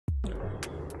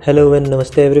Hello and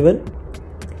namaste everyone.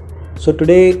 So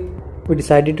today we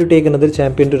decided to take another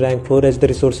champion to rank 4 as the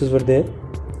resources were there.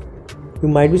 You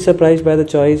might be surprised by the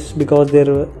choice because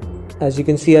as you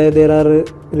can see there are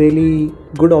really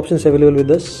good options available with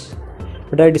us.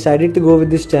 But I decided to go with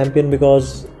this champion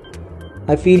because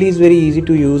I feel he's very easy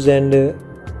to use and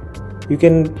you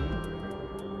can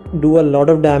do a lot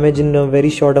of damage in a very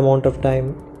short amount of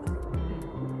time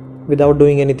without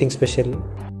doing anything special.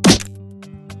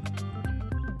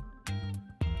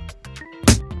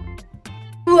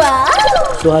 Wow!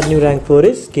 So our new rank 4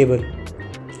 is Cable.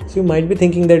 So you might be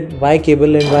thinking that why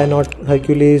Cable and why not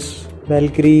Hercules,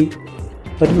 Valkyrie,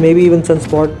 or maybe even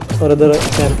Sunspot or other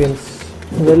champions.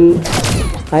 Well,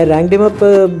 I ranked him up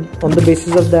on the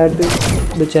basis of that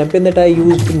the champion that I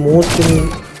used most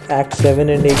in Act 7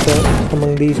 and 8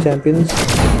 among these champions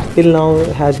till now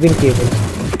has been Cable.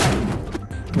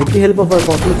 With the help of our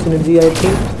Apocalypse synergy, I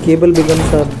think Cable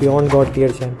becomes a beyond god tier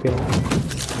champion.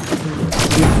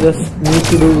 You just need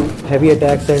to do heavy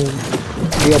attacks and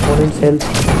the opponent's health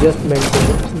just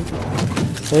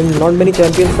melts. And not many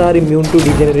champions are immune to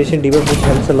degeneration debuff, which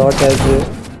helps a lot as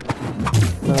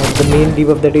the main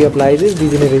debuff that he applies is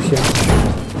degeneration.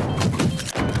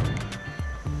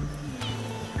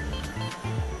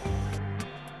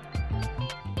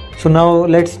 So now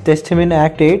let's test him in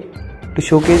Act 8 to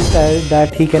showcase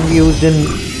that he can be used in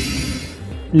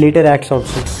later acts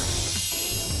also.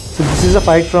 So this is a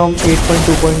fight from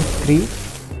 8.2.3.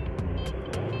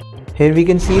 Here we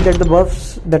can see that the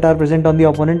buffs that are present on the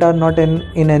opponent are not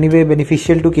in any way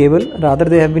beneficial to Cable, rather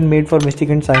they have been made for Mystic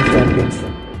and Science champions.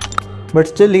 But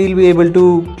still he will be able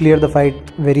to clear the fight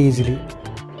very easily.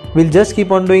 We'll just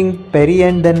keep on doing parry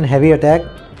and then heavy attack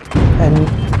and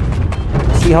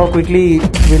see how quickly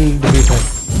we'll defeat her.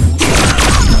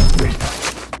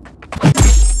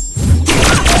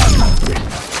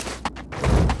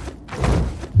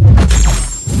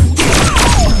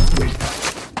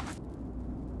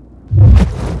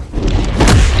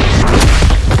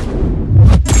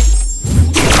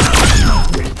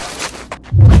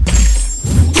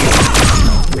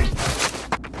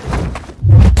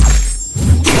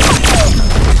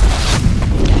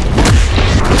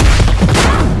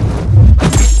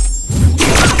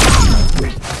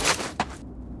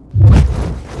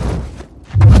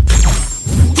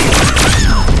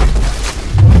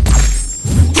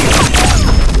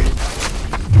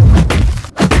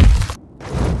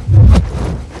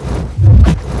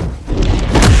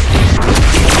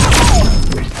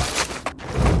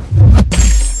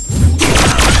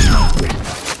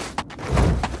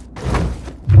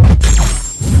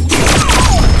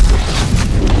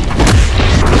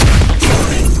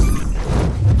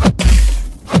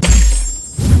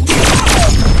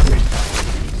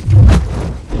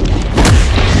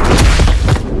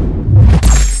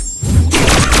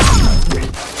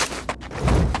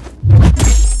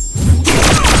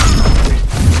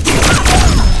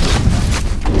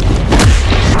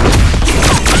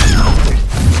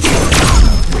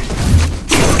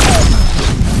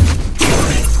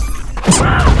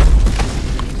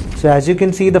 So as you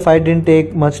can see, the fight didn't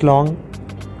take much long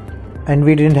and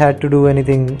we didn't have to do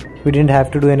anything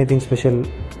special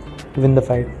to win the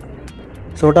fight.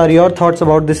 So what are your thoughts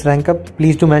about this rank up?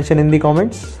 Please do mention in the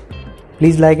comments.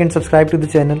 Please like and subscribe to the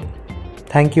channel.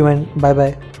 Thank you and bye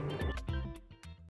bye.